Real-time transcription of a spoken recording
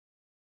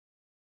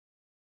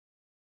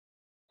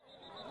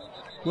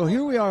Well,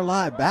 here we are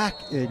live back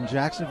in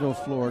Jacksonville,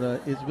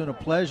 Florida. It's been a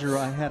pleasure.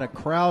 I had a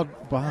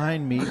crowd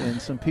behind me and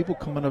some people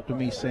coming up to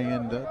me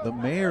saying the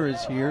mayor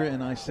is here,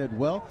 and I said,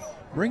 well,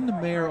 bring the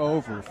mayor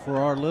over for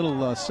our little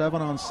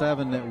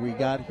 7-on-7 that we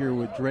got here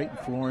with Drayton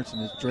Florence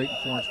and his Drayton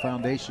Florence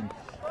Foundation.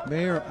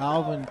 Mayor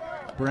Alvin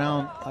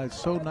Brown,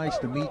 it's so nice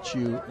to meet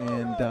you,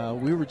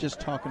 and we were just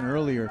talking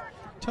earlier.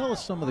 Tell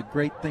us some of the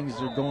great things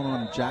that are going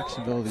on in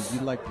Jacksonville that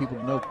you'd like people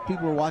to know.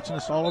 People are watching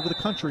us all over the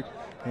country,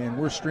 and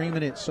we're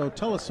streaming it. So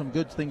tell us some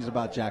good things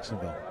about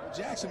Jacksonville.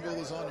 Jacksonville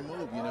is on the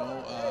move, you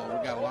know.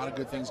 We've got a lot of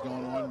good things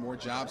going on, more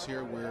jobs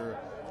here. We're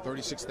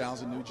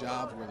 36,000 new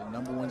jobs. We're the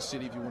 #1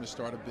 city if you want to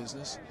start a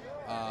business.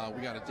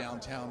 We got a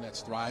downtown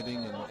that's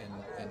thriving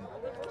and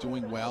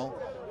doing well.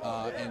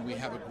 And we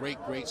have a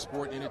great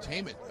sport and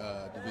entertainment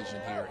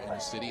division here in the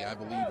city. I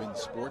believe in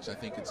sports. I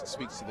think it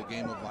speaks to the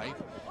game of life.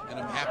 And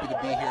I'm happy to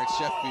be here at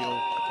Sheffield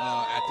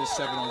at this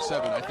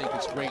 7-on-7. I think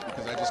it's great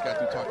because I just got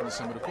through talking to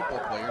some of the football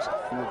players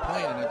who were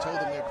playing, and I told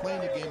them they're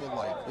playing the game of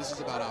life. This is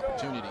about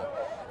opportunity,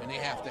 and they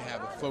have to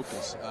have a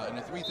focus. And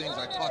the three things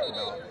I talked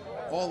about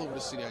all over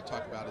the city I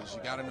talk about is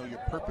you got to know your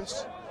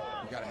purpose,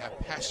 you got to have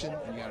passion,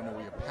 and you got to know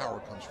where your power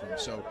comes from.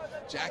 So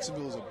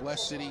Jacksonville is a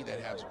blessed city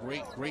that has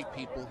great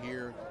people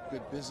here,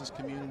 good business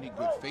community,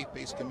 good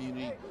faith-based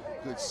community,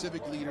 good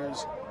civic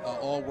leaders,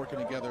 all working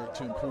together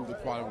to improve the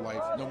quality of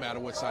life, no matter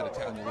what side of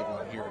town you live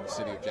on here in the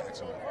city of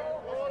Jacksonville.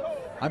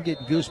 I'm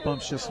getting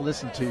goosebumps just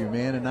listening to you,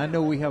 man, and I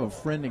know we have a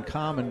friend in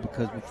common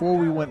because before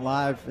we went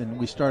live and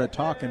we started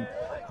talking,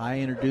 I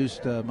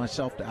introduced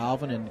myself to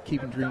Alvin and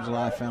Keeping Dreams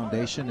Alive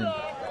Foundation, and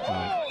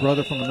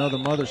brother from another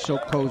mother,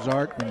 Silk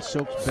Cozart, and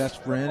Silk's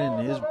best friend,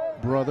 and his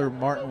brother,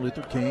 Martin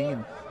Luther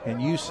King,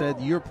 and you said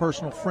you're a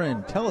personal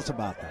friend. Tell us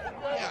about that.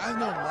 Yeah, I've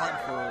known Martin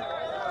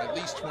for at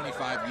least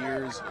 25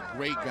 years, a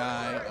great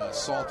guy,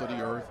 salt of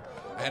the earth.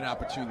 I had an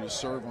opportunity to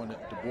serve on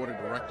the board of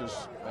directors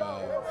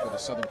for the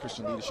Southern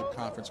Christian Leadership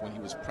Conference when he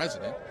was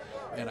president,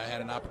 and I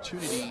had an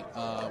opportunity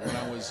when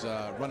I was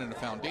running the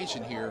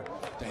foundation here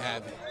to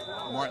have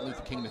Martin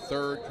Luther King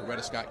III,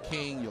 Coretta Scott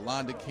King,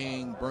 Yolanda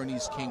King,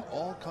 Bernice King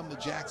all come to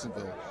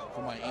Jacksonville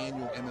for my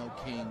annual ML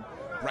King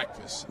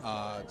breakfast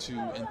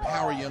to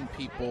empower young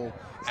people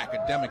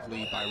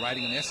academically by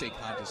writing an essay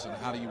contest on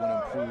how do you want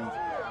to improve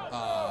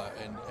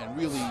and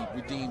really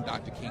redeem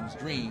Dr. King's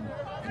dream.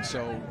 And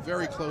so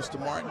very close to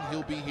Martin.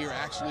 He'll be here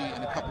actually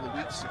in a couple of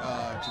weeks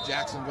to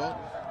Jacksonville,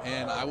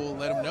 and I will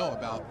let him know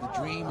about the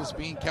dream is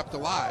being kept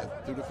alive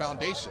through the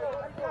foundation.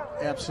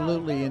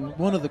 Absolutely, and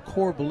one of the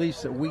core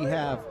beliefs that we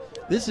have,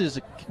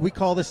 we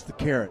call this the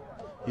carrot,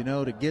 you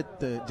know, to get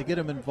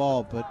them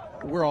involved,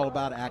 but we're all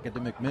about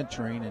academic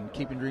mentoring, and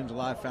Keeping Dreams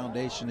Alive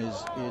Foundation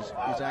is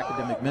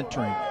academic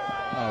mentoring.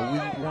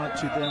 We want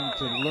them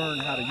to learn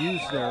how to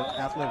use their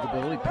athletic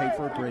ability, pay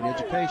for a great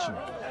education.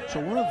 So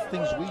one of the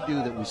things we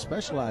do that we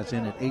specialize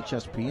in at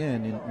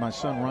HSPN, and my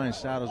son Ryan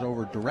Stout is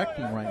over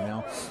directing right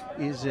now,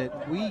 is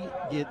that we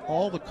get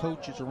all the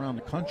coaches around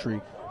the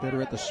country that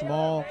are at the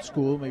small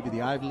school, maybe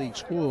the Ivy League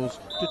schools,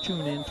 to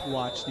tune in to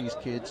watch these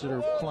kids that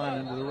are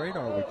flying under the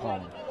radar, we call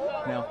them.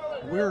 Now,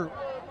 we're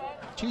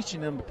teaching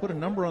them to put a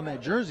number on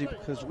that jersey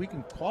because we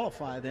can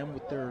qualify them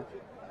with their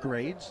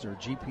grades, their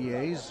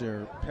GPAs,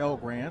 their Pell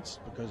Grants,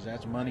 because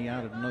that's money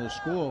out of another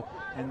school,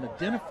 and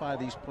identify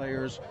these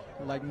players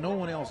like no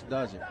one else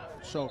does it.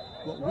 So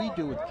what we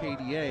do with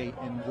KDA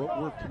and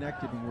what we're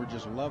connected and we're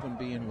just loving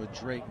being with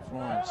Drayton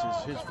Florence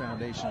is his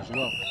foundation as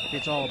well.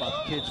 It's all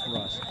about the kids for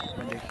us.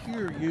 And to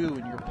hear you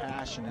and your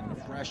passion and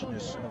the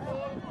freshness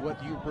of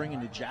what you're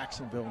bringing to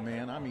Jacksonville,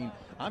 man, I mean,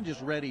 I'm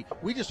just ready.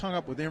 We just hung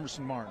up with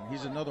Emerson Martin.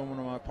 He's another one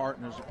of my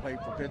partners that played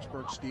for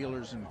Pittsburgh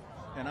Steelers,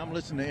 and I'm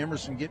listening to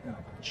Emerson getting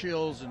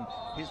chills and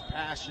his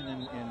passion,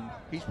 and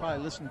he's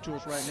probably listening to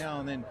us right now.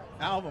 And then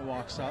Alvin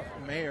walks up,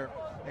 the mayor,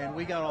 and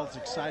we got all this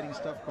exciting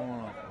stuff going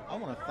on. I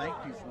want to thank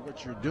you for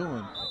what you're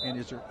doing. And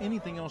is there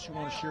anything else you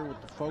want to share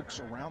with the folks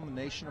around the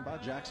nation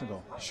about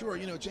Jacksonville? Sure.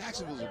 You know,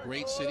 Jacksonville is a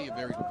great city, a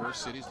very diverse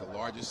city. It's the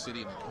largest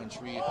city in the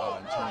country in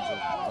terms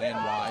of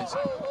land-wise.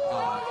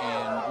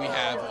 And we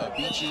have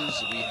beaches.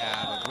 We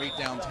have a great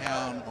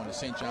downtown on the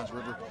St. Johns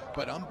River.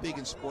 But I'm big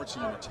in sports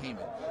and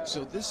entertainment.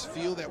 So this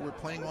field that we're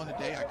playing on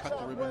today, I cut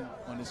the ribbon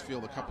on this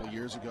field a couple of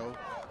years ago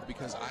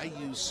because I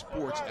use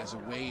sports as a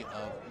way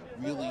of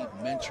really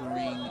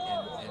mentoring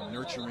and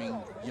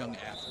nurturing young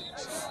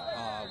athletes.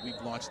 We've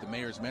launched the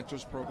Mayor's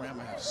Mentors Program.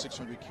 I have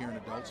 600 caring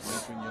adults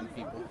mentoring young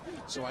people.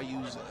 So I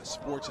use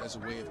sports as a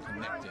way of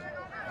connecting.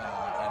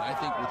 And I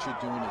think what you're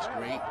doing is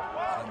great.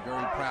 I'm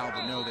very proud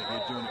to know that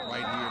you're doing it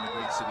right here in the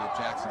great city of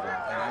Jacksonville.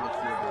 And I look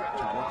forward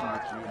to working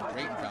with you in the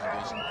Drayton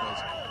Foundation because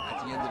at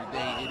the end of the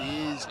day, it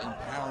is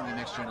empowering the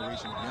next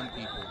generation of young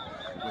people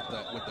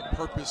with the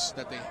purpose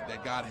that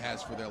God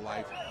has for their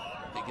life.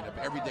 They get up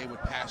every day with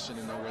passion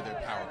and know where their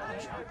power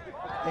comes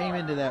from.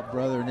 Amen to that,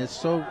 brother. And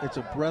it's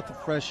a breath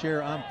of fresh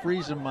air. I'm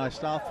freezing my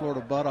South Florida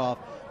butt off,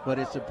 but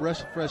it's a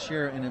breath of fresh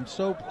air, and I'm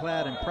so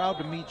glad and proud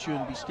to meet you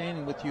and be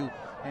standing with you.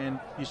 And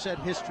you said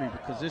history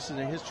because this is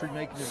a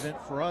history-making event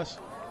for us.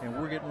 and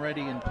we're getting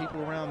ready, and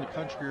people around the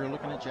country are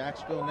looking at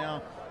Jacksonville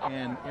now,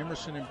 and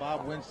Emerson and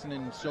Bob Winston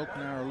and Silk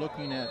and I are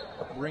looking at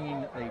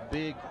bringing a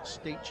big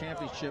state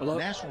championship,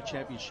 national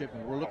championship,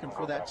 and we're looking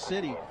for that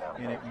city,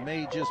 and it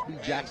may just be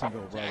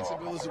Jacksonville, bro.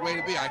 Jacksonville is the way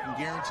to be. I can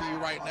guarantee you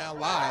right now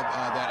live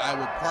that I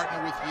would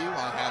partner with you.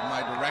 I'll have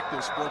my director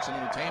of sports and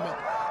entertainment,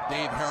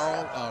 Dave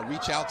Harrell,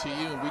 reach out to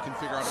you, and we can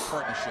figure out a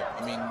partnership.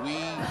 I mean, we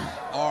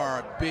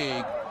are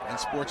big in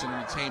sports and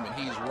entertainment.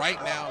 He's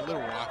right now in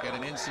Little Rock at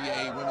an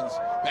NCAA women's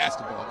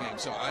basketball game.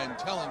 So I'm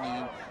telling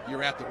you,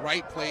 you're at the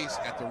right place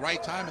at the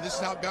right time, and this is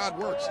how God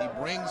works. He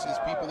brings his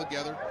people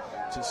together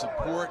to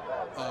support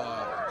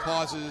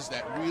causes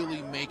that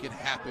really make it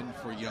happen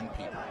for young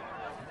people.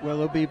 Well,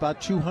 it'll be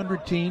about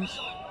 200 teams.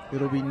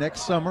 It'll be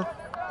next summer,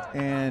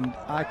 and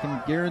I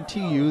can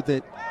guarantee you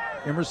that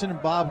Emerson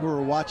and Bob, who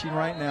are watching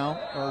right now,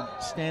 are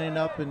standing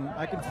up, and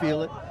I can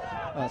feel it.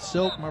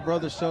 Silk, my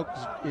brother Silk,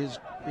 is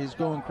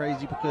going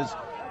crazy because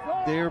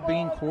they're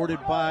being courted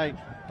by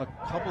a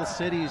couple of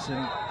cities, and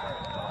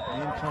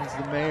in comes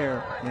the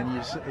mayor, and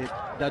it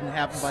doesn't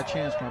happen by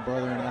chance, my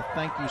brother. And I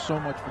thank you so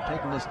much for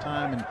taking this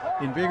time and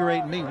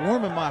invigorating me,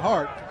 warming my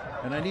heart.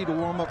 And I need to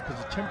warm up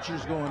because the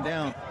temperature's going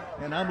down,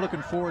 and I'm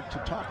looking forward to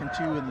talking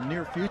to you in the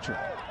near future.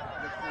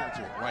 Look forward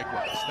to it.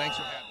 Likewise. Thanks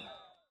for having me.